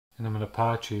In the name of the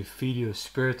Patri, Filio,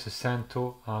 Spiritus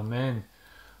Sancto. Amen.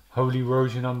 Holy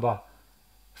Rosary number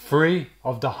 3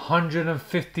 of the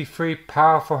 153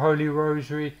 powerful Holy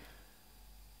Rosary.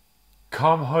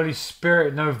 Come, Holy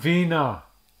Spirit, Novena.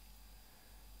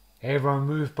 Everyone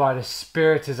moved by the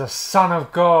Spirit is a son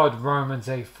of God. Romans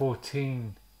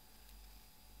 8:14.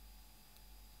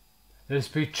 Let us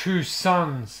be true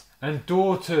sons and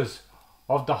daughters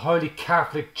of the Holy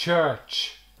Catholic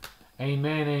Church.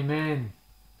 Amen, amen.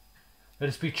 Let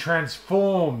us be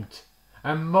transformed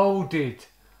and moulded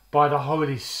by the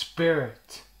Holy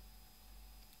Spirit.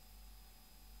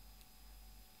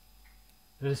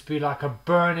 Let us be like a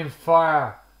burning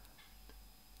fire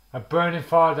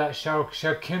that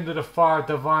shall kindle the fire of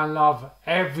divine love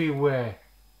everywhere.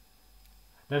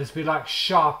 Let us be like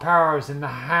sharp arrows in the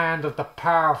hand of the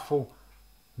powerful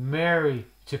Mary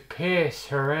to pierce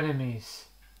her enemies.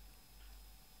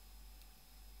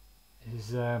 This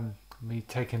is me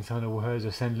taking some of the words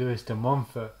of St. Louis de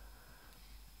Montfort.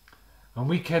 And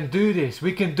we can do this.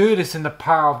 We can do this in the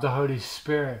power of the Holy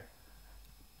Spirit.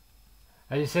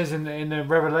 And it says in the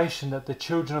Revelation that the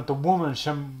children of the woman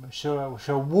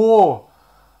shall war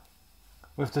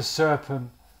with the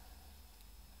serpent.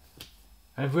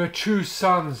 And if we are true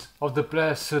sons of the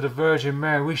blessed the Virgin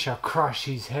Mary, we shall crush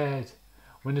his head.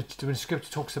 When the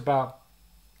scripture talks about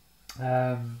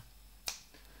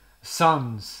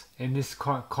sons in this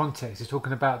context, it's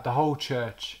talking about the whole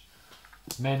church,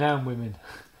 men and women,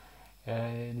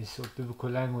 in this sort of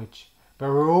biblical language. But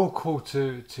we're all called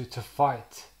to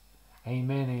fight.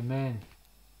 Amen, amen.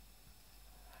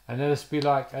 And let us be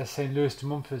like, as St. Louis de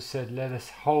Montfort said, let us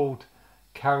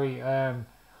carry on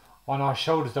our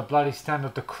shoulders the bloody stand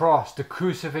of the cross, the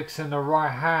crucifix in the right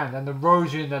hand, and the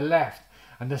rosary in the left,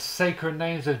 and the sacred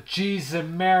names of Jesus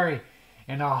and Mary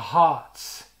in our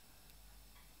hearts.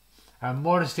 And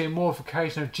modesty and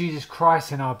mortification of Jesus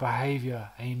Christ in our behaviour.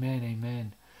 Amen,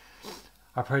 amen.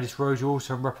 I pray this rosary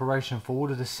also in reparation for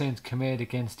all of the sins committed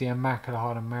against the Immaculate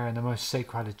Heart of Mary and the most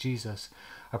sacred heart of Jesus.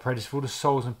 I pray this for all the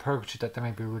souls in purgatory, that they may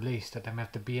be released, that they may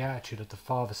have the beatitude of the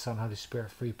Father, Son, Holy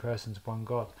Spirit, three persons, one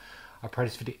God. I pray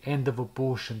this for the end of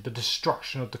abortion, the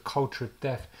destruction of the culture of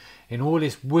death in all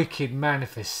its wicked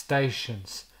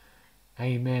manifestations.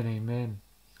 Amen, amen.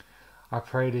 I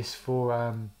pray this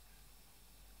for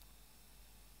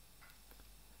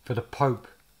the Pope,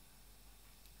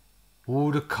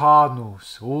 all the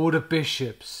cardinals, all the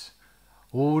bishops,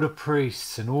 all the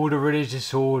priests and all the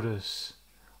religious orders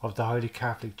of the Holy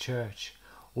Catholic Church,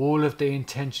 all of the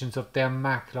intentions of the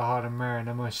Immaculate Heart of Mary and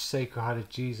the most sacred heart of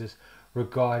Jesus,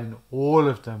 regarding all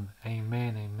of them.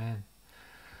 Amen, amen.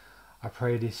 I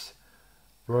pray this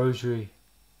rosary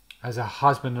as a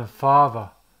husband and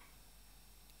father.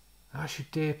 I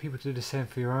should dare people to do the same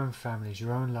for your own families,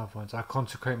 your own loved ones. I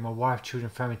consecrate my wife, children,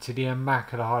 family to the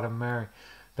Immaculate Heart of Mary,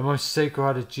 the most sacred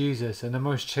heart of Jesus, and the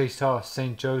most chaste heart of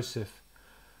Saint Joseph,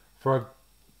 for a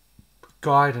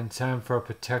guidance and for a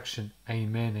protection.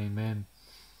 Amen, amen.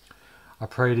 I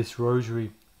pray this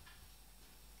rosary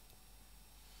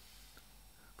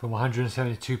from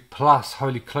 172 plus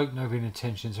Holy Cloak Novena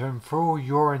intentions, and for all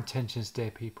your intentions,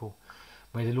 dear people.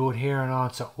 May the Lord hear and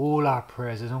answer all our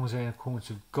prayers as long as they're in accordance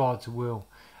with God's will.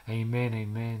 Amen,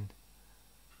 amen.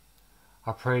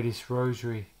 I pray this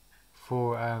rosary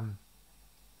for our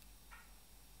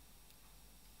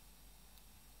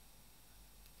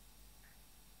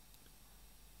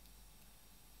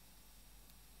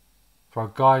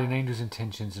guardian angels'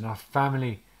 intentions and our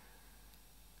family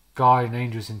guardian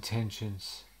angels'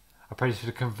 intentions. I pray this for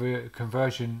the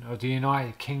conversion of the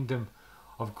United Kingdom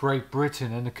of Great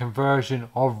Britain, and the conversion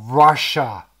of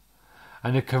Russia,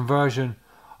 and the conversion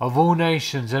of all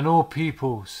nations and all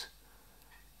peoples,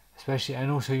 especially and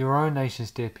also your own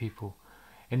nations, dear people,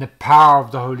 in the power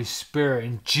of the Holy Spirit,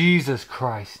 in Jesus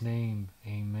Christ's name.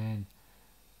 Amen.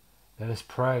 Let us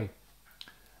pray.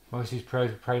 Most of these prayers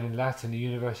were prayed in Latin, the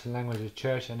universal language of the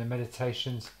Church, and the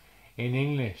meditations in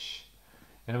English.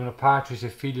 In the name of the Patris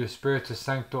et Filio Spiritus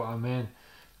Sancto. Amen.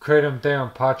 Credum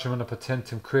Deum Patrem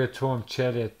Omnipotentem Creatorum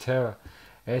Caeli et Terra,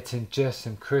 et in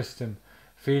Jesum Christum,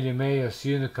 Filium Eius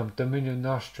Unicum Dominium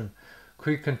Nostrum,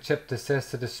 qui conceptus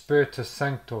est de Spiritus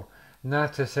Sancto,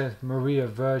 natus et Maria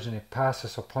Virgine,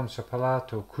 passus o Poncio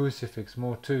Pilato, crucifix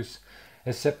mortus,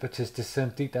 et sepultus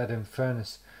descendit ad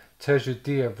infernus, tertius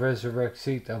dia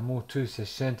resurrexit ad mortus,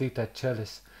 ascendit ad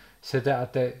celis,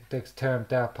 sedat ad dexterum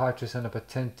Dei Patris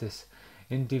Omnipotentis,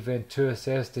 Indi venturis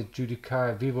est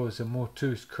judicare vivos et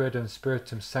mortus, credum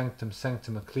spiritum sanctum,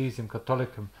 sanctum ecclesiam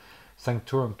catholicum,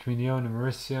 sanctorum communionem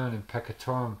remissionem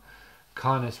peccatorum,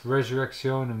 canis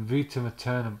resurrectionem vitam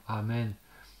aeternam. Amen.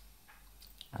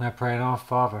 And I pray in our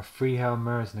Father, 3 Hail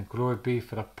Marys, and the glory be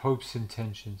for the Pope's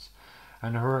intentions,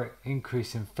 and her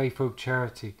increase in faith, hope,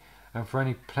 charity, and for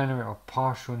any plenary or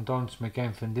partial indulgence we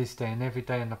gain from this day and every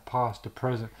day in the past, the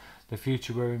present, the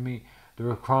future where we meet, the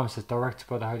requirements as directed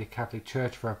by the Holy Catholic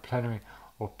Church for a plenary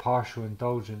or partial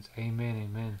indulgence. Amen,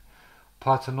 amen.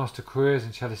 Pater noster curios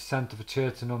in celis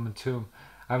sanctificetur nomen tuum,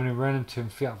 aveni renum tuum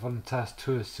fiat voluntas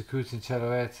tuus, sicut in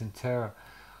cielo et in terra.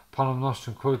 Panem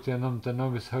nostrum quotidianum nom de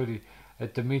nobis hodie,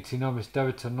 et dimiti nobis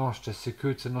debita nostra,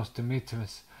 sicut nos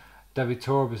dimitimus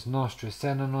debitoribus nostris,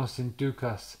 et non nos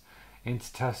inducas in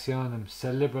tentationem,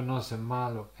 sed libera nos in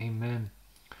malo. Amen.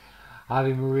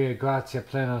 Ave Maria, gratia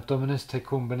plena, Dominus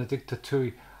tecum, benedicta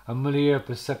tui, a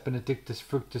mulieribus et benedictus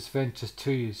fructus ventris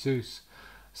tui, Jesus.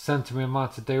 Santa Maria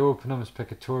Mater Dei, ora pro nobis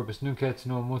peccatoribus, nunc et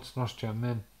in hora mortis nostri.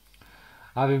 Amen.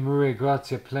 Ave Maria,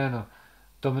 gratia plena,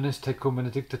 Dominus tecum,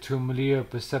 benedicta tu in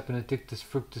mulieribus et benedictus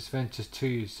fructus ventris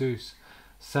tui, Jesus.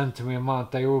 Santa Maria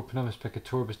Mater Dei, ora pro nobis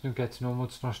peccatoribus, nunc et in hora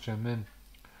mortis nostri. Amen.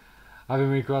 Ave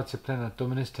Maria, gratia plena,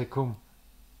 Dominus tecum,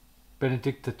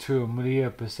 benedicta tu in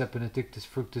mulieribus et benedictus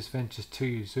fructus ventris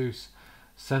tui, Jesus.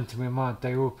 Santa Maria Mater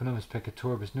Dei, ora pro nobis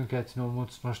peccatoribus, nunc et in hora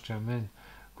mortis nostri. Amen.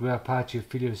 Gloria Patri,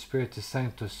 Filio, Spiritus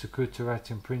Sanctus, secut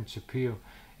erat in principio,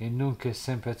 in nunc et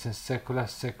semper et in saecula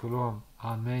saeculorum.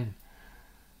 Amen.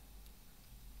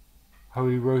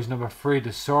 Holy Rose number 3,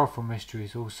 the sorrowful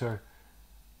mysteries. Also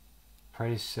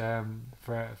praise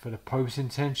for the Pope's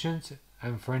intentions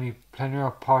and for any plenary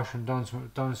or partial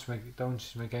indulgence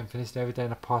we gain for this day, every day in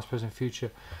the past, present,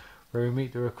 future, where we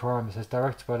meet the requirements as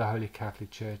directed by the Holy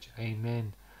Catholic Church.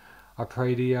 Amen. I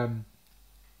pray the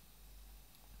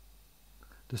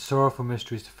sorrowful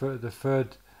mysteries. The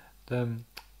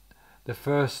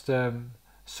first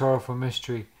sorrowful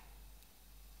mystery,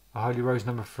 Holy Rose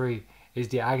number 3, is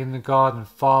the agony in the garden.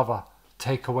 Father,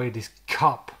 take away this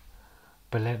cup,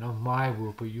 but let not my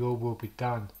will but your will be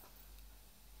done.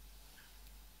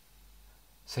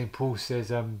 St. Paul says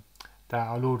that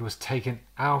our Lord was taken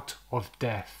out of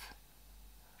death.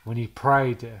 When he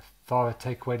prayed, Father,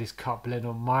 take away this cup, but let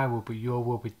not my will but your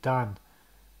will be done.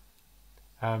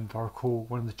 I recall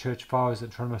one of the church fathers, I'm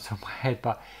trying to remember off my head,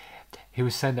 but he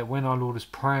was saying that when our Lord was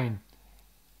praying,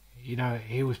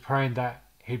 he was praying that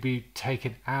he'd be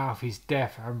taken out of his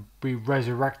death and be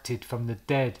resurrected from the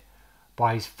dead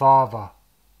by his Father.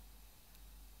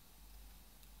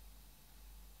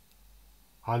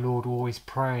 Our Lord always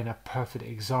praying a perfect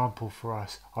example for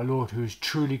us. Our Lord who is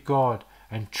truly God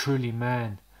and truly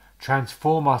man.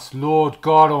 Transform us, Lord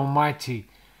God Almighty.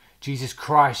 Jesus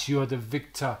Christ, you are the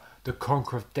victor, the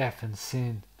conqueror of death and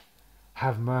sin.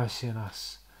 Have mercy on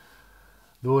us.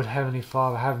 Lord Heavenly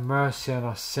Father, have mercy on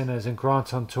us sinners, and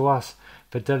grant unto us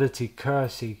fidelity,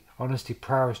 courtesy, honesty,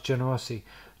 prowess, generosity,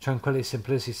 tranquility,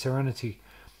 simplicity, serenity,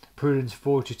 prudence,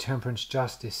 virtue, temperance,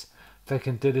 justice,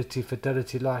 fecundity,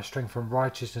 fidelity, light, strength, and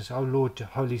righteousness. O Lord,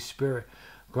 Holy Spirit,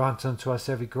 grant unto us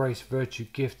every grace, virtue,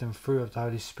 gift, and fruit of the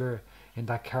Holy Spirit in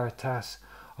thy caritas.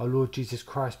 O Lord Jesus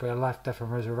Christ, by your life, death,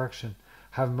 and resurrection,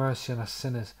 have mercy on us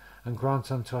sinners, and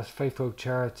grant unto us faith, hope,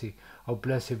 charity. O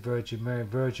Blessed Virgin Mary,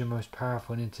 Virgin most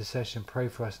powerful in intercession, pray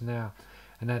for us now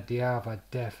and at the hour of our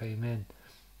death. Amen.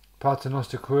 Pater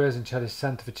noster curios in celis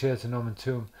sanctificetur nomen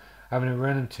tuum, aveni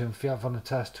renum tuum, fiat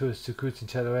voluntas tuus, sicut in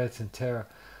cielo et in terra.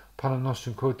 Panem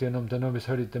nostrum quotidianum de nobis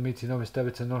hodie dimiti nobis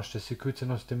debita nostra, sicut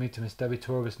nos dimitimus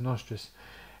debitoribus nostris,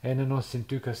 et ne nos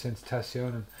inducas in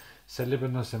tentationem, sed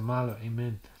libera nos in malo.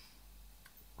 Amen.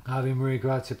 Ave Maria,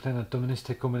 gratia plena, Dominus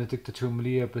tecum, benedicta tu in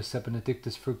mulieribus et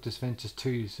benedictus fructus ventris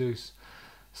tui, Jesus.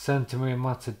 Santa Maria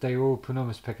Mater Dei, ora pro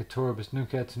nobis peccatoribus,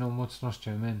 nunc et in hora mortis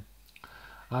nostri. Amen.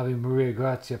 Ave Maria,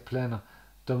 gratia plena,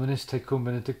 Dominus tecum,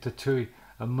 benedicta tui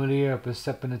in mulieribus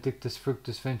et benedictus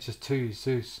fructus ventris tui,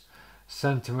 Jesus.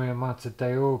 Santa Maria Mater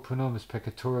Dei, ora pro nobis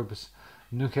peccatoribus,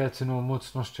 nunc et in hora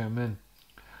mortis nostri. Amen.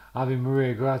 Ave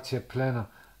Maria, gratia plena,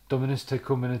 Dominus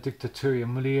tecum, benedicta tui in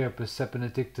mulieribus et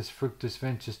benedictus fructus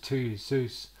ventris tui,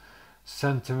 Jesus.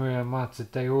 Santa Maria Mater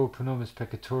Dei, ora pro nobis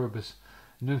peccatoribus,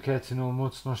 nunc et in hora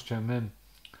mortis nostri. Amen.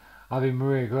 Ave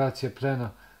Maria, gratia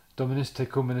plena, Dominus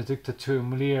tecum, benedicta tu in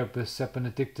mulieribus et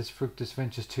benedictus fructus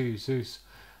ventris tui, Jesus.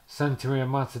 Santa Maria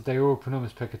Mater Dei, ora pro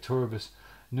nobis peccatoribus,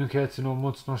 nunc et in hora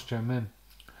mortis nostri. Amen.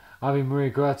 Ave Maria,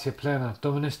 gratia plena,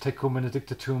 Dominus tecum,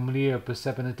 benedicta tu in mulieribus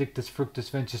et benedictus fructus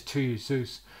ventris tui,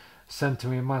 Jesus. Santa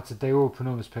Maria Mater Dei, ora pro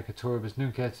nobis peccatoribus,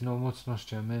 nunc et in hora mortis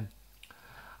nostri. Amen.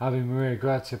 Ave Maria,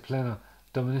 gratia plena,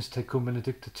 Dominus tecum,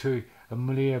 benedicta tui in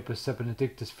mulieribus et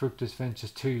benedictus fructus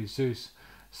ventris tui, Jesus.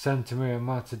 Santa Maria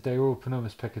Mater Dei, ora pro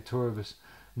nobis peccatoribus,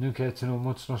 nunc et in hora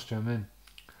mortis nostri. Amen.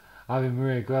 Ave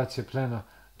Maria, gratia plena,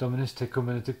 Dominus tecum,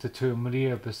 benedicta tu in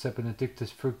mulieribus et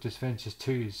benedictus fructus ventris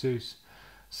tui, Jesus.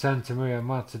 Santa Maria,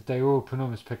 Mater Dei, ora pro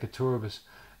nobis peccatoribus,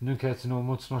 nunc et in hora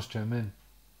mortis nostrae. Amen.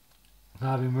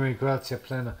 Ave Maria, gratia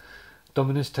plena,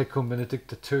 Dominus tecum,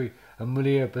 benedicta tui, and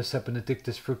mulieribus et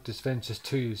benedictus fructus ventris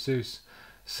tui, Jesus.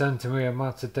 Santa Maria,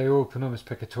 Mater Dei, ora pro nobis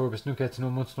peccatoribus, nunc et in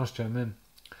hora mortis nostrae. Amen.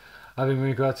 Ave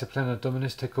Maria, gratia plena,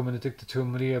 Dominus tecum, benedicta tui,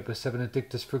 and mulieribus et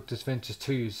benedictus fructus ventris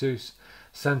tui, Jesus.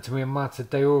 Santa Maria, Mater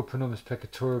Dei, ora pro nobis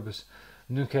peccatoribus,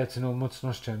 nunc et in hora mortis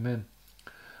nostrae. Amen.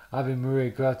 Ave Maria,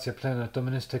 gratia plena,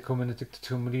 Dominus tecum, benedicta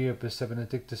tu mulieribus et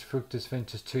benedictus fructus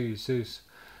ventris tui, Jesus.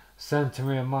 Santa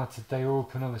Maria, Mater Dei, ora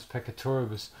pro nobis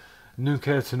peccatoribus, nunc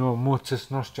et in hora mortis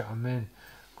nostrae. Amen.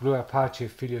 Gloria Patri,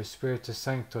 Filio, Spiritus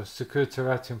Sancto, sicut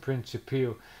erat in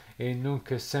principio, et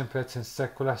nunc et semper et in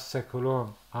saecula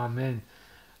saeculorum. Amen.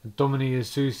 Domini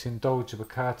Iesus, indulge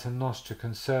peccata nostra,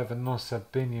 conserva nos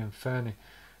ab binium ferni,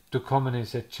 duc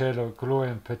homines et celo,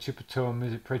 gloriam precipitur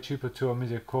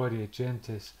misericordia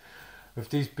gentis. With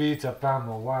these beads I bound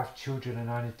my wife, children, and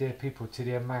only dear people to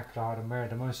the Immaculate Heart of Mary,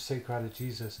 the most sacred heart of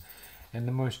Jesus, and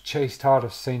the most chaste heart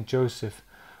of Saint Joseph,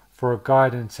 for a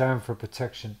guidance and for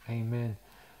protection. Amen.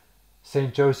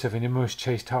 Saint Joseph, in the most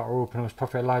chaste heart, ora pro nobis,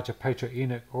 Prophet Elijah, Patriarch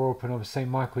Enoch, ora pro nobis, Saint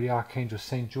Michael the Archangel,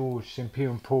 Saint George, Saint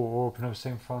Peter and Paul, ora pro nobis,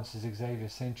 Saint Francis Xavier,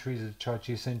 Saint Teresa of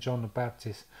Charity, Saint John the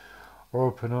Baptist,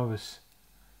 ora pro nobis,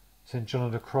 Saint John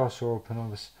of the Cross, ora pro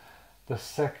nobis. The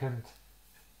second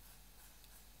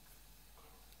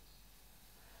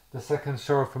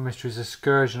sorrowful mystery is the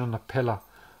scourging on the pillar.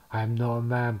 I am not a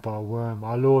man but a worm.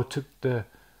 Our Lord took the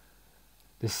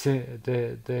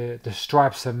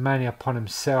stripes of many upon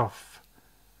himself.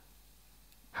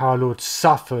 How our Lord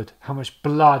suffered, how much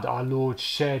blood our Lord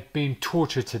shed, being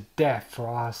tortured to death for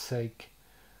our sake.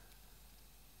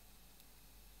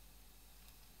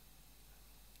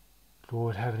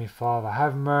 Lord, Heavenly Father,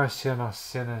 have mercy on us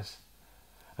sinners,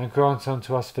 and grant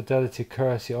unto us fidelity,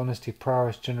 courtesy, honesty,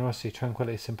 prowess, generosity,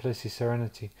 tranquility, simplicity,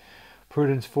 serenity,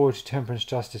 prudence, fortitude, temperance,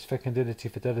 justice, fecundity,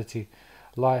 fidelity,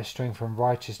 light, strength, and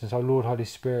righteousness. O Lord, Holy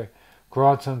Spirit,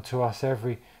 grant unto us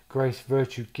every grace,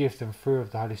 virtue, gift, and fruit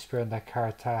of the Holy Spirit and thy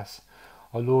caritas.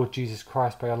 O Lord Jesus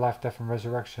Christ, by your life, death, and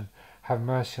resurrection, have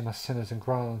mercy on us sinners, and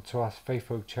grant unto us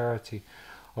faithful charity.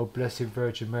 O Blessed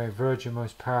Virgin Mary, Virgin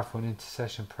most powerful in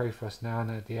intercession, pray for us now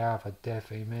and at the hour of our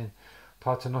death. Amen.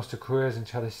 Pater noster, curias in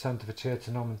calis sanctificetur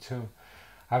nomen tuum,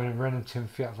 habent regnum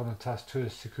fiat voluntas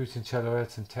tuus, sicut in cielo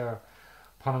et in terra.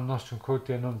 Panem nostrum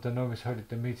quotidianum non da nobis hodie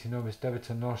dimitti nobis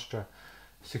debita nostra,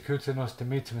 sicut nos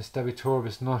dimittimus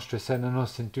debitoribus nostris, et non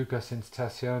nos inducas in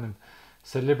tentationem,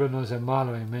 sed libera nos a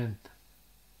malo. Amen.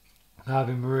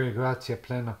 Ave Maria, gratia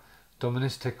plena,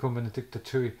 Dominus tecum, benedicta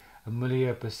tui, and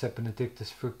mulieribus et benedictus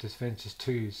fructus ventris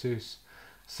tui, Jesus.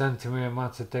 Santa Maria,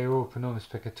 Mater Dei, ora pro nobis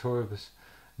peccatoribus,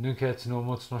 nunc et in hora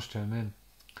mortis nostrae. Amen.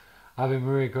 Ave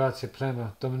Maria, gratia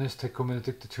plena, Dominus tecum,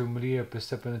 benedicta tu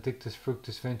mulieribus et benedictus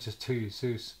fructus ventris tui,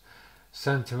 Jesus.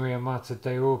 Santa Maria, Mater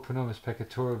Dei, ora pro nobis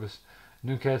peccatoribus,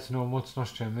 nunc et in hora mortis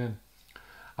nostrae. Amen.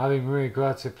 Ave Maria,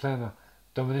 gratia plena,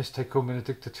 Dominus tecum,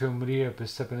 benedicta tu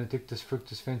mulieribus et benedictus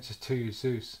fructus ventris tui,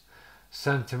 Jesus.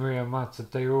 Santa Maria, Mater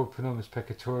Dei, ora pro nobis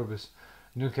peccatoribus,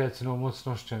 nunc et in hora mortis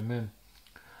nostrae. Amen.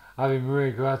 Ave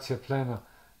Maria, gratia plena,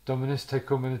 Dominus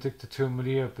tecum, benedicta tu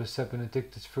mulieribus et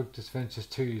benedictus fructus ventris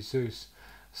tui, Jesus.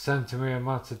 Santa Maria,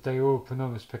 Mater Dei, ora pro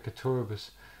nobis peccatoribus,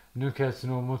 nunc et in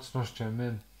hora mortis nostrae.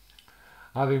 Amen.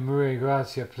 Ave Maria,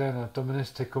 gratia plena,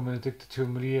 Dominus tecum, benedicta tu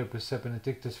mulieribus et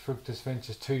benedictus fructus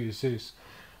ventris tui, Jesus.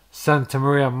 Santa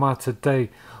Maria, Mater Dei,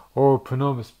 ora pro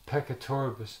nobis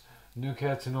peccatoribus, nunc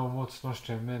et in hora mortis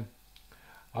nostrae. Amen.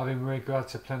 Ave Maria,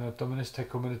 gratia plena, Dominus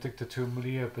tecum, benedicta tu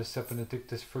mulieribus et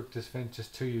benedictus fructus ventris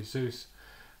tui, Jesus.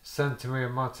 Santa Maria,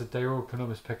 Mater Dei, ora pro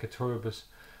nobis peccatoribus,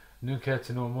 nunc et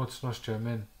in hora mortis nostrae.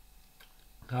 Amen.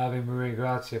 Ave Maria,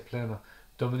 gratia plena,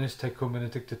 Dominus tecum,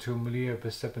 benedicta tu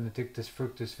mulieribus et benedictus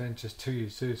fructus ventris tui,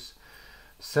 Jesus.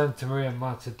 Santa Maria,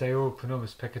 Mater Dei, ora pro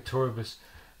nobis peccatoribus,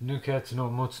 nunc et in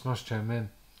hora mortis nostrae. Amen.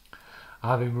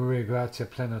 Ave Maria, gratia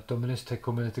plena, Dominus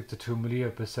tecum, benedicta tu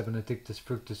mulieribus et benedictus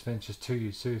fructus ventris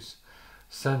tui, Jesus.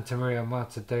 Santa Maria,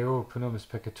 Mater Dei, ora pro nobis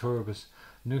peccatoribus,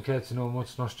 nunc et in hora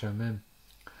mortis nostrae. Amen.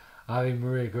 Ave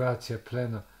Maria, gratia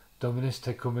plena, Dominus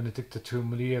tecum, benedicta tu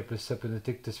mulieribus et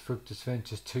benedictus fructus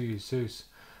ventris tui, Jesus.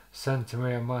 Santa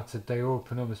Maria, Mater Dei, ora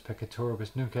pro nobis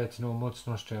peccatoribus, nunc et in hora mortis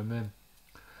nostrae. Amen.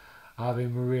 Ave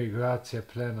Maria, gratia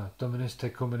plena, Dominus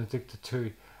tecum, benedicta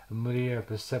tui,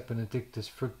 mulieribus et benedictus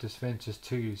fructus ventris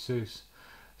tui, Jesus.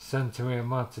 Santa Maria,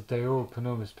 Mater Dei, ora pro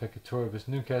nobis peccatoribus,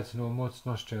 nunc et in hora mortis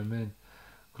nostrae. Amen.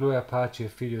 Gloria Patri,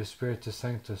 Filio, Spiritus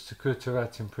Sancto, sicut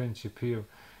erat in principio,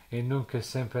 et nunc et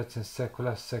semper et in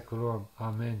saecula saeculorum.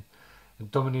 Amen.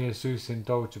 Domini Iesus,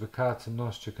 indulge peccata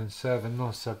nostra, conserva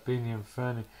nos ab binium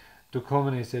ferni, tu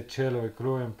comines et cielo et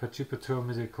gloriam percipitur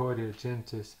misericordia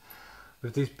gentis.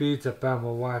 With these beads I bound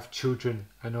my wife, children,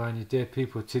 and I and your dear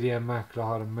people to the Immaculate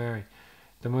Heart of Mary,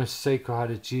 the most sacred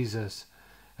heart of Jesus,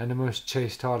 and the most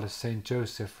chaste heart of Saint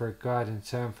Joseph, for a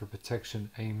guidance and for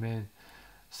protection. Amen.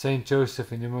 Saint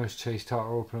Joseph, in your most chaste heart,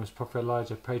 open us. Prophet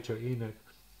Elijah, Patriarch Enoch,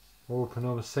 open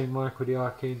us. Saint Michael the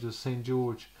Archangel, Saint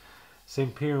George,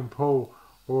 Saint Peter and Paul,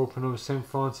 open us. Saint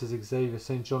Francis Xavier,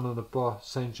 Saint John of the Cross,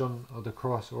 Saint John of the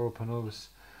Cross, open us.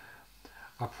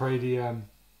 I pray the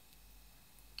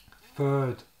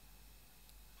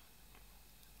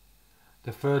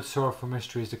third sorrowful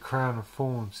mystery is the crown of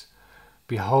thorns.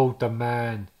 Behold the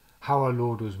man, how our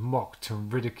Lord was mocked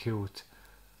and ridiculed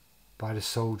by the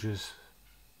soldiers.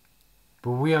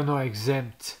 But we are not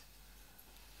exempt.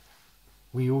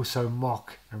 We also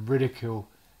mock and ridicule.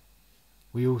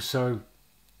 We also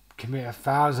commit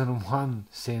 1,001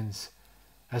 sins.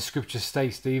 As scripture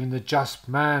states that even the just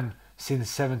man sins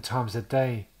 7 times a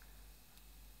day.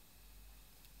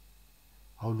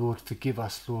 O Lord, forgive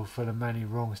us, Lord, for the many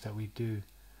wrongs that we do.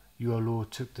 You, O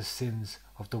Lord, took the sins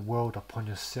of the world upon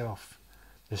yourself,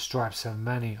 the stripes of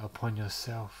many upon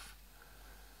yourself.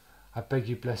 I beg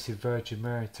you, Blessed Virgin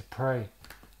Mary, to pray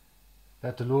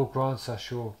that the Lord grants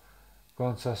us your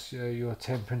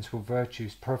 10 principal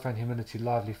virtues: profound humility,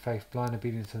 lively faith, blind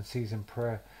obedience, unceasing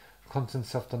prayer, constant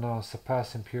self-denial,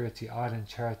 surpassing purity, ardent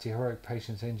charity, heroic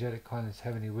patience, angelic kindness,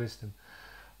 heavenly wisdom.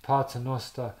 Pater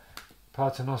Noster,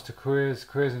 Curios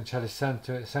in Chalice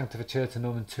Sanctificere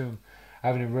Nomen Tuum,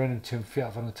 Avenue Renum Tuum,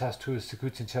 Fiat Voluntas Tuus,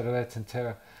 Secutum Cielo et in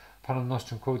Terra, Panem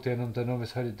Nostrum quod Deum de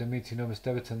nobis hodie dimiti nobis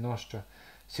debita nostra,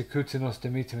 Secutum nos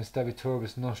dimitimus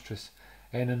debitoribus nostris,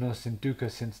 et nos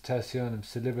inducas in tentationem,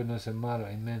 se libera nos a malo.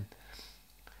 Amen.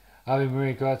 Ave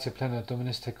Maria, gratia plena,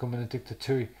 Dominus tecum, benedicta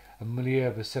tui, et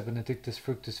mulieribus et benedictus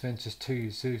fructus ventris tui,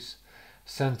 Jesus.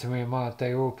 Santa Maria, Mater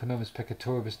Dei, ora pro nobis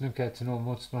peccatoribus, nunc et in hora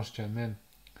mortis nostre. Amen.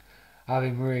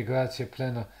 Ave Maria, gratia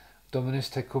plena, Dominus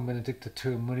tecum, benedicta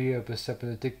tui, mulieribus et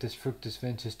benedictus fructus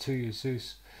ventris tui,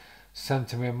 Jesus.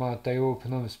 Santa Maria, Mater Dei, ora pro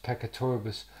nobis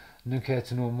peccatoribus, nunc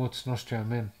et in hora mortis nostre.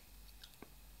 Amen.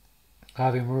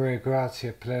 Ave Maria,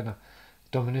 gratia plena,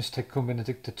 Dominus tecum,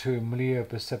 benedicta tui,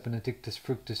 mulieribus et benedictus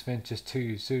fructus ventris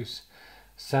tui, Jesus.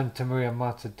 Santa Maria,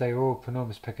 Mater Dei, ora pro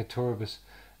nobis peccatoribus,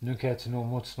 nunc et in hora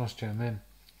mortis nostre. Amen.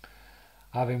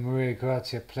 Ave Maria,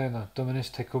 gratia plena, Dominus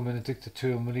tecum, benedicta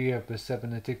tui, mulieribus et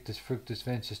benedictus fructus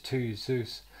ventris tui,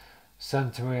 Jesus.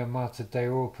 Santa Maria, Mater Dei,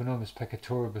 ora pro nobis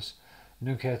peccatoribus,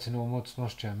 nunc et in hora mortis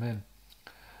nostre. Amen.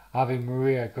 Ave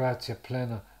Maria, gratia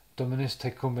plena, Dominus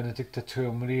tecum, benedicta tui,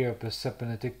 mulieribus et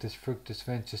benedictus fructus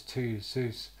ventris tui,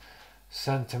 Jesus.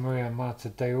 Santa Maria, Mater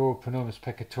Dei, ora pro nobis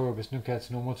peccatoribus, nunc et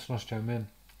in hora mortis nostre. Amen.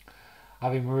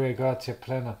 Ave Maria, gratia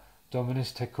plena,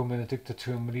 Dominus tecum, benedicta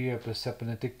tui, mulieribus et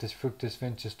benedictus fructus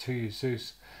ventris tui,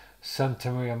 Jesus.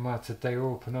 Santa Maria, Mater Dei,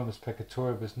 ora pro nobis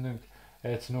peccatoribus, nunc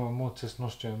et in hora mortis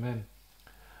nostre. Amen.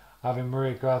 Ave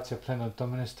Maria, gratia plena,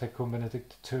 Dominus tecum,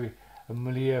 benedicta tui, et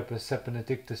mulieribus et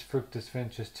benedictus fructus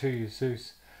ventris tui,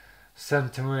 Jesus.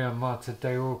 Santa Maria, Mater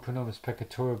Dei, ora pro nobis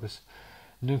peccatoribus,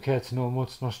 nunc et in hora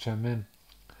mortis nostre. Amen.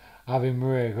 Ave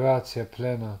Maria, gratia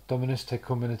plena, Dominus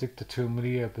tecum, benedicta tui,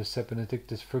 mulieribus et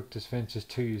benedictus fructus ventris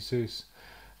tui, Jesus.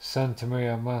 Santa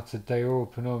Maria, Mater Dei, ora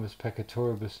pro nobis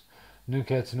peccatoribus,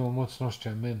 nunc et in hora mortis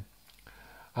nostre. Amen.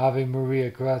 Ave Maria,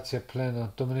 gratia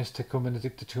plena, Dominus tecum,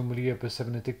 benedicta tui, mulieribus et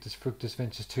benedictus fructus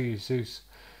ventris tui, Jesus.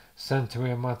 Santa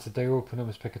Maria, Mater Dei, ora pro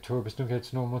nobis peccatoribus, nunc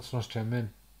et in hora mortis nostre.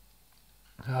 Amen.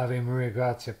 Ave Maria,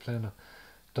 gratia plena,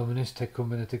 Dominus tecum,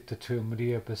 benedicta tui,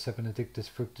 mulieribus et benedictus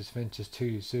fructus ventris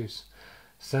tui, Jesus.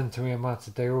 Santa Maria,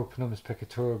 Mater Dei, ora pro nobis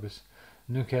peccatoribus,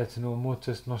 nunc et in hora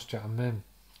mortis nostre. Amen.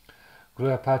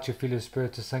 Gloria Patri, Filii,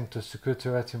 Spiritus Sanctus,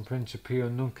 secutor et in principio,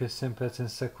 nunc et semper et in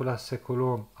saecula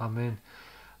saeculorum. Amen.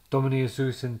 Domini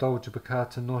Iesus, indulge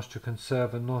peccata nostra,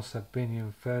 conserva nos ab bene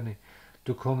inferni,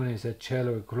 duc homines et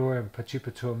cielo et gloriam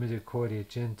percipitur misericordia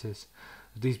gentis.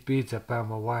 With these beads I bound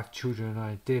my wife, children, and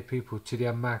I, dear people, to the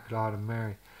Immaculate Heart of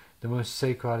Mary, the most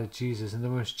sacred heart of Jesus, and the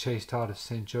most chaste heart of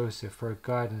Saint Joseph, for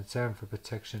guidance and for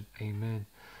protection. Amen.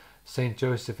 Saint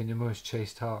Joseph, in your most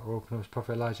chaste heart, open us.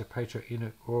 Prophet Elijah, Patriarch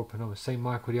Enoch, open us. Saint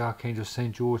Michael the Archangel,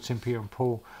 Saint George, Saint Peter and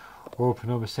Paul,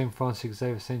 open us. Saint Francis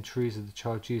Xavier, Saint Teresa, the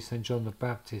Child Jesus, Saint John the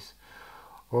Baptist,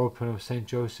 open us. Saint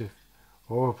Joseph,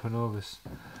 open us.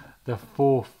 The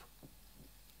fourth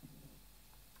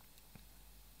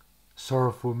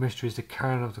sorrowful mystery is the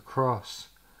carrying of the cross.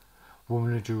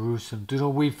 Woman of Jerusalem, do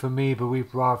not weep for me, but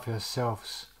weep rather for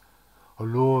yourselves. O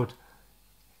Lord,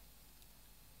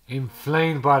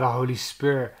 inflamed by the Holy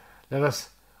Spirit, let us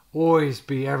Always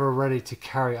be ever ready to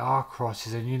carry our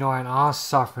crosses and unite our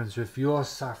sufferings with your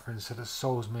sufferings so that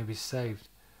souls may be saved.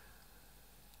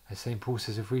 As St. Paul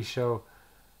says, if we shall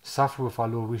suffer with our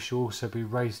Lord, we shall also be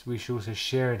raised, we shall also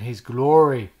share in his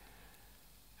glory.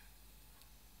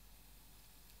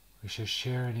 We shall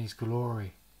share in his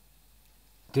glory.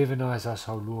 Divinize us,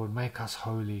 O Lord, make us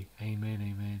holy. Amen,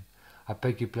 amen. I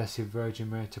beg you, Blessed Virgin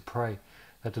Mary, to pray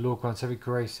that the Lord grants every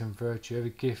grace and virtue, every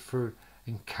gift, fruit,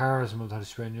 and charism of the Holy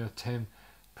Spirit, and your 10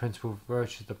 principal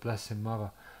virtues, the Blessed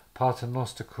Mother. Pater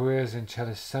noster, queres in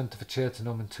celis, sanctificetur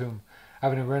nomen tuum,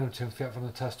 adhering renum tuum, fiat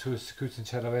voluntas tuus, secut in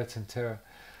cielo et in terra.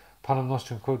 Panem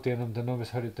nostrum quotidianum de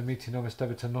nobis hodie dimitti nobis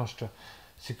debita nostra,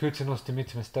 secut in nos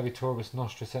dimittimus debitoribus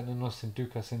nostris, et non nos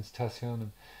inducas in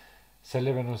tentationem, sed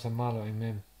libera nos a malo.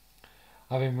 Amen.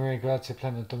 Ave Maria, gratia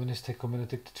plena, Dominus tecum,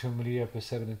 benedicta tu Maria, per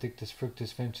benedictus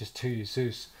fructus ventris tui,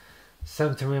 Iesus.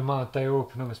 Sancta Maria, Mater Dei, ora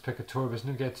pro nobis peccatoribus,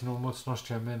 nunc et in hora mortis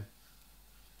nostri. Amen.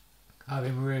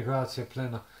 Ave Maria, gratia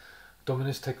plena,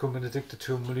 Dominus tecum, benedicta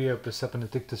tu Maria, per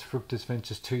benedictus fructus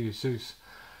ventris tui, Iesus.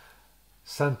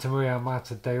 Sancta Maria,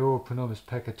 Mater Dei, ora pro nobis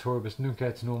peccatoribus, nunc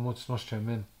et in hora mortis nostri.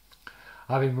 Amen.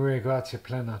 Ave Maria, gratia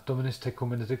plena, Dominus tecum,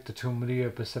 benedicta tu Maria,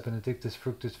 per benedictus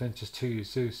fructus ventris tui,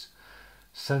 Iesus.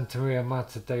 Sancta Maria,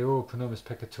 Mater Dei, ora pro nobis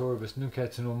peccatoribus, nunc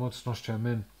et in hora mortis nostri.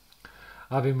 Amen.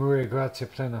 Ave Maria, gratia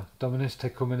plena, Dominus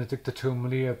tecum, benedicta tu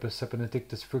Maria, per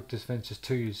benedictus fructus ventris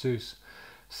tui, Iesus.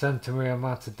 Sancta Maria,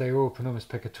 Mater Dei, ora pro nobis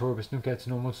peccatoribus, nunc et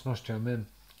in hora mortis nostri. Amen.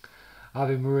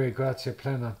 Ave Maria, gratia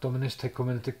plena, Dominus tecum,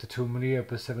 benedicta tu Maria,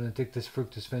 per benedictus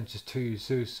fructus ventris tui,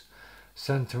 Iesus.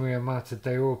 Sancta Maria, Mater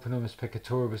Dei, ora pro nobis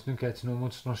peccatoribus, nunc et in hora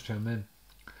mortis nostri. Amen.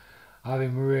 Ave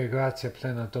Maria, gratia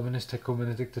plena, Dominus tecum,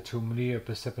 benedicta tu Maria,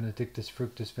 per benedictus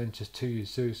fructus ventris tui,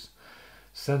 Iesus.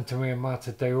 Sancta Maria,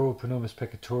 Mater Dei, ora pro nobis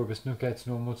peccatoribus, nunc et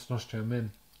in hora mortis nostri.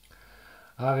 Amen.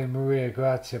 Ave Maria,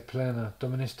 gratia plena,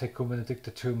 Dominus tecum,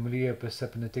 benedicta tu Maria, per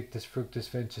benedictus fructus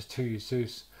ventris tui,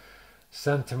 Iesus.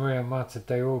 Sancta Maria, Mater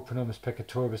Dei, ora pro nobis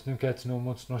peccatoribus, nunc et in hora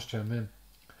mortis nostri. Amen.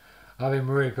 Ave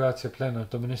Maria, gratia plena,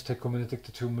 Dominus tecum,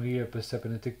 benedicta tu Maria, per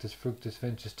benedictus fructus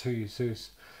ventris tui, Iesus.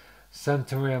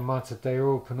 Sancta Maria, Mater Dei,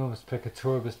 ora pro nobis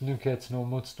peccatoribus, nunc et in hora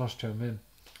mortis nostri. Amen.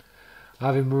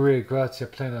 Ave Maria, gratia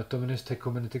plena, Dominus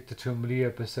tecum, benedicta tu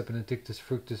Maria, per benedictus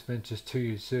fructus ventris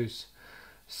tui, Iesus.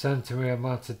 Sancta Maria,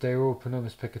 Mater Dei, ora pro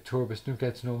nobis peccatoribus, nunc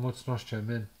et in hora mortis nostri.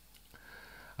 Amen.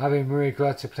 Ave Maria,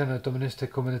 gratia plena, Dominus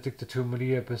tecum, benedicta tu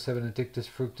Maria, per benedictus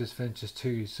fructus ventris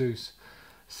tui, Iesus.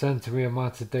 Sancta Maria,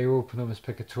 Mater Dei, ora pro nobis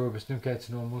peccatoribus, nunc et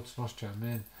in hora mortis nostri.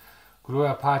 Amen.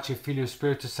 Gloria Patri, Filio,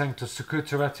 Spiritus Sanctus,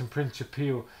 secutor et in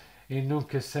principio, in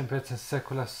nunc et semper et in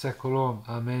saecula saeculorum.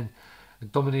 Amen.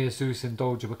 Domine Iesus,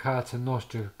 indulge peccata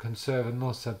nostra, conserva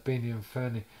nos ad bene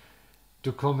inferni,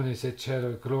 duc homines et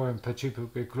cielo, gloriam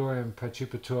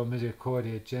percipi tua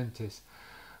misericordia gentis.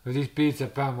 With these beads I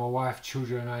bound my wife,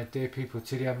 children, and I, dear people,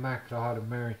 to the Immaculate Heart of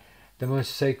Mary, the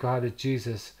most Sacred Heart of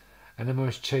Jesus, and the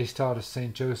most chaste heart of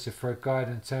Saint Joseph, for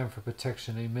guidance and for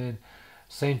protection. Amen.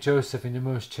 Saint Joseph, in the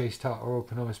most chaste heart, ora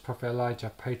pro nobis Prophet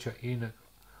Elijah, Patriarch Enoch,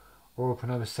 ora pro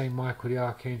nobis Saint Michael the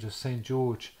Archangel, Saint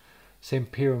George,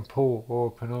 Saint Peter and Paul, ora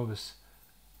pro nobis.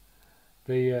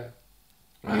 The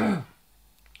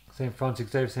Saint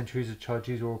Francis Xavier, Saint Teresa, Child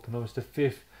Jesus, ora pro nobis. The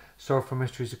fifth sorrowful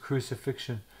mystery is the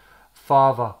crucifixion.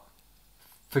 Father,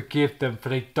 forgive them, for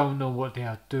they don't know what they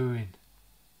are doing.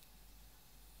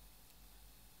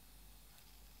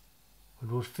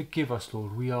 Lord, forgive us,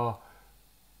 Lord. We are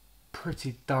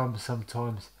pretty dumb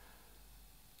sometimes.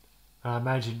 And I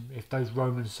imagine if those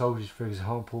Roman soldiers, for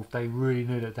example, if they really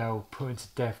knew that they were putting to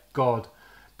death God,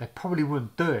 they probably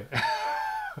wouldn't do it.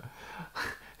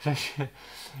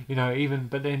 You know, even,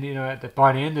 but then, you know,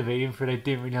 by the end of it, even if they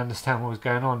didn't really understand what was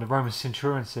going on, the Roman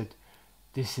centurion said,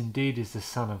 "This indeed is the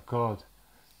Son of God."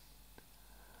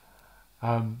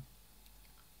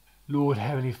 Lord,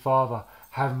 Heavenly Father,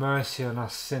 have mercy on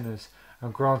us sinners,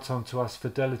 and grant unto us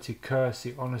fidelity,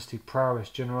 courtesy, honesty, prowess,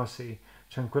 generosity,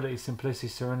 tranquility, simplicity,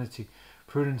 serenity,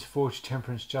 prudence, fortune,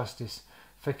 temperance, justice,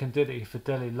 fecundity,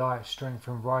 fidelity, light, strength,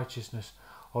 and righteousness.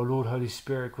 O Lord, Holy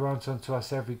Spirit, grant unto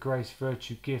us every grace,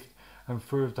 virtue, gift, and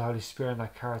fruit of the Holy Spirit and thy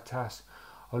caritas.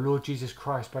 O Lord Jesus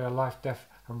Christ, by your life, death,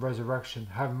 and resurrection,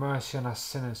 have mercy on us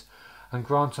sinners, and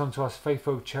grant unto us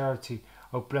faithful charity.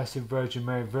 O Blessed Virgin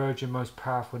Mary, Virgin most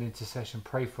powerful in intercession,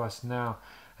 pray for us now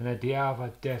and at the hour of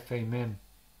our death. Amen.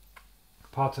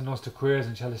 Pater noster, queres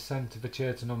in celis,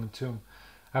 sanctificetur nomen tuum,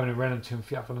 adveniat regnum tuum,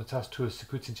 fiat voluntas tua,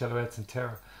 sicut in cielo et in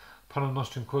terra. Panem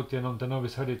nostrum quotidianum de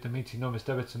nobis hodie dimitti nobis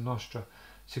debita nostra,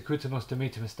 sicut nos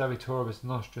dimittimus debitoribus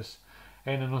nostris,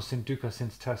 et non nos inducas in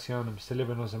tentationem, sed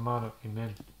libera nos a malo.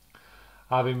 Amen.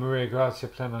 Ave Maria, gratia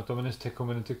plena, Dominus tecum,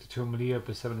 benedicta tu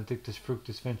mulieribus, et benedictus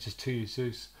fructus ventris tui,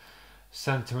 Iesus.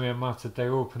 Santa Maria, Mater Dei,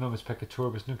 ora pro nobis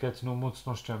peccatoribus, nunc et in hora mortis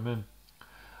nostre. Amen.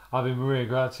 Ave Maria,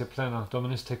 gratia plena,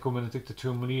 Dominus tecum, benedicta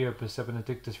tu mulieribus, et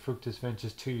benedictus fructus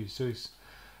ventris tui, Iesus.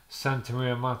 Santa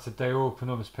Maria, Mater Dei, ora pro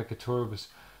nobis peccatoribus,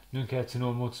 nunc et in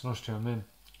hora mortis nostre. Amen.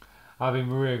 Ave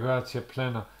Maria, gratia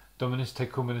plena, Dominus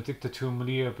tecum, benedicta tu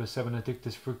mulieribus, et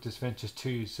benedictus fructus ventris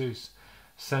tui, Iesus.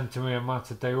 Santa Maria,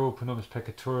 Mater Dei, ora pro nobis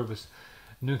peccatoribus,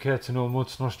 nunc et in hora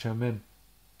mortis nostre. Amen.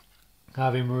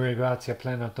 Ave Maria, gratia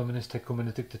plena, Dominus tecum,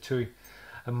 benedicta tui,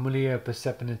 et mulieribus,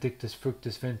 et benedictus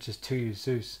fructus ventris tui,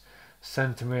 Iesus.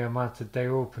 Santa Maria, Mater Dei,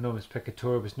 ora pro nobis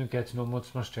peccatoribus, nunc et in hora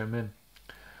mortis nostre. Amen.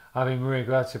 Ave Maria,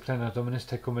 gratia plena, Dominus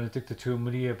tecum, benedicta tu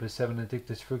mulieribus, et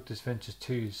benedictus fructus ventris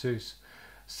tui, Iesus.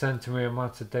 Santa Maria,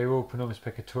 Mater Dei, ora pro nobis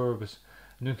peccatoribus,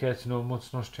 nunc et in hora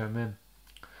mortis nostre. Amen.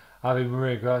 Ave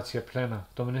Maria, gratia plena,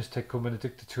 Dominus tecum,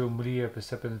 benedicta tu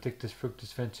mulieribus, et benedictus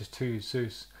fructus ventris tui,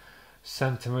 Iesus.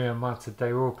 Santa Maria, Mater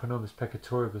Dei, ora pro nobis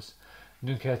peccatoribus,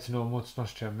 nunc et in hora mortis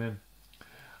nostre. Amen.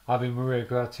 Ave Maria,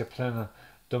 gratia plena,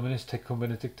 Dominus tecum,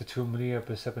 benedicta tu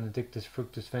mulieribus, et benedictus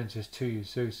fructus ventris tui,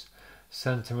 Iesus.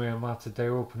 Santa Maria, Mater Dei,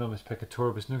 ora pro nobis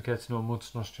peccatoribus, nunc et in hora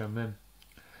mortis nostre. Amen.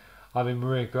 Ave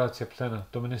Maria, gratia plena,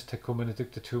 Dominus tecum,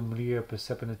 benedicta tu mulieribus,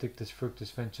 et benedictus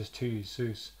fructus ventris tui,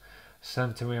 Iesus.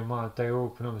 Santa Maria, Mater Dei, ora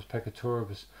pro nobis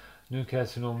peccatoribus, nunc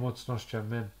et in hora mortis nostre.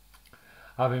 Amen.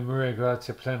 Ave Maria,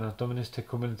 gratia plena, Dominus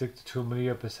tecum, benedicta tu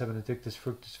mulieribus, et benedictus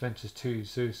fructus ventris tui,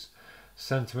 Iesus.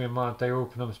 Santa Maria, Mater Dei, ora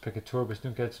pro nobis peccatoribus,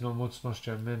 nunc et in hora mortis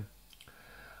nostre. Amen.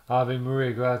 Ave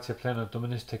Maria, gratia plena,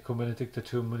 Dominus tecum, benedicta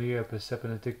tu mulieribus, et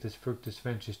benedictus fructus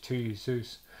ventris tui,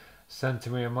 Iesus.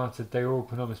 Santa Maria, Mater Dei, ora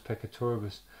pro nobis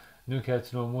peccatoribus, nunc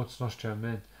et in hora mortis nostre.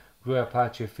 Amen. Gloria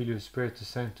Patri, Filio, Spiritus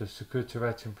Sanctus, secutor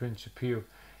et in principio,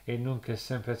 et nunc et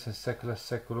semper et in saecula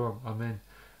saeculorum. Amen.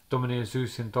 Domine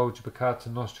Iesus, indulge peccata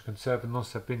nostra, conserva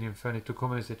nos ab in inferni, tu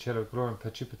communis et cielo gloriam,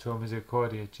 percipitur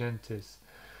misericordiae gentes.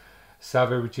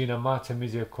 Salve Regina Mater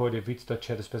Misericordiae, vita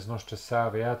dulcedo spes nostra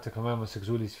salve, eata clamamus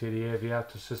exulis filii Evi,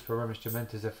 beatus suspiramus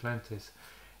gementes effluentes.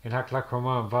 In hac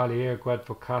lacrimam vale ergo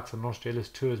advocata nostra, illis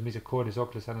tuas misericordias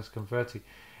oculis annus converti,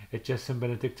 et gessum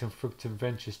benedictum fructum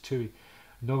ventris tui.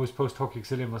 Nobis post hoc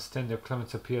exilium ostendio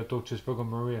clemens pia dulcis Virgo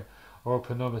Maria, ora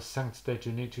pro nobis sancta Dei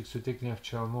genitrix udignia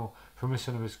amor,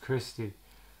 promission nobis Christi.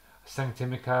 Sancte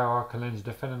Michael Arcangelo,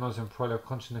 defende nos in prolio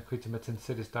contra nequitum et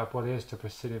insidiis diaboli est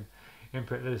presidium.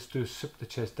 Imperet illis tu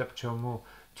supplices deptio amor,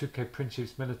 tuque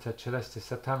principes milita celestis,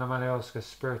 satana maleosca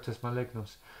spiritus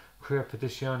malignus, quia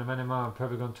petitionem animam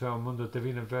perviguntur al mundo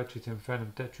divina virtute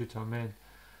infernum detruit. Amen.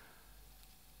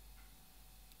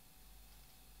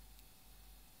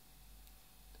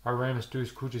 Aremus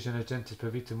duis crucis in agentis per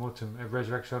vita mortem, et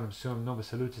resurrectionem suum nobis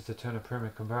salutis eterna prima,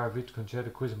 compara vit conceda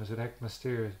quizimus et hec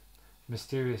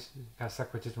mysterious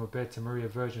sacratismo beta Maria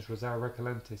Virgins Rosae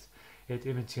recollentis, et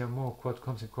imitiam amor, quod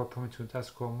consequor promitunt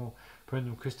asquo amor,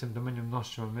 perendum Christum Dominium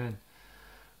nostrum. Amen.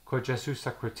 Quod Jesus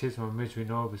sacratismo miseri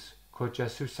nobis, quod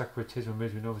Jesus sacratismo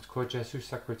miseri nobis, quod Jesus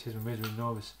sacratismo miseri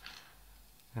nobis,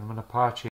 and mana pace